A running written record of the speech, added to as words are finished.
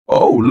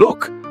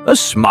look, a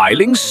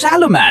smiling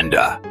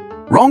salamander.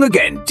 Wrong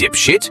again,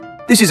 dipshit.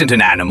 This isn't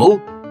an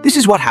animal. This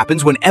is what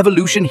happens when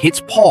evolution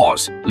hits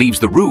pause, leaves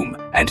the room,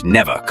 and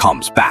never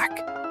comes back.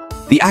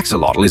 The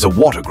axolotl is a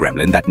water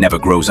gremlin that never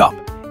grows up.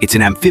 It's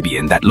an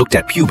amphibian that looked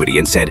at puberty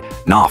and said,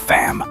 "Nah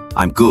fam,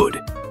 I'm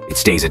good." It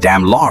stays a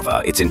damn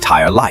larva its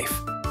entire life.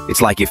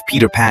 It's like if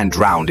Peter Pan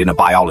drowned in a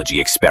biology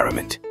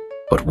experiment.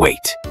 But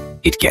wait,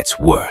 it gets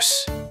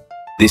worse.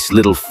 This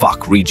little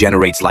fuck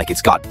regenerates like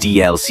it's got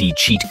DLC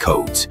cheat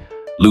codes.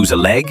 Lose a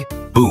leg?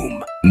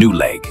 Boom, new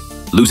leg.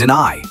 Lose an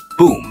eye?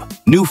 Boom,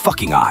 new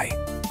fucking eye.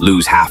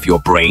 Lose half your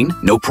brain?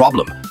 No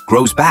problem,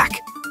 grows back.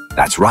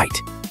 That's right,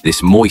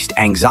 this moist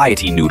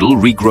anxiety noodle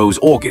regrows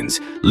organs,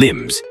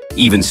 limbs,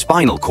 even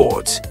spinal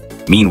cords.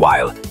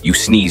 Meanwhile, you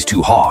sneeze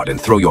too hard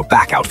and throw your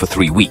back out for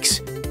 3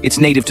 weeks. It's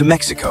native to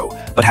Mexico,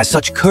 but has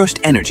such cursed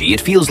energy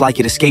it feels like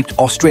it escaped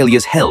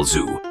Australia's hell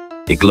zoo.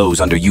 It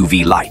glows under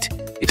UV light.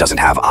 It doesn't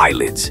have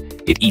eyelids.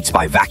 It eats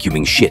by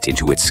vacuuming shit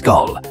into its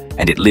skull,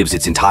 and it lives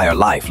its entire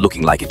life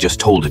looking like it just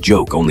told a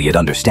joke only it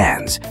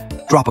understands.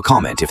 Drop a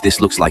comment if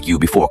this looks like you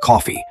before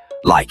coffee.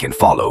 Like and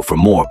follow for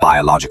more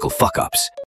biological fuck-ups.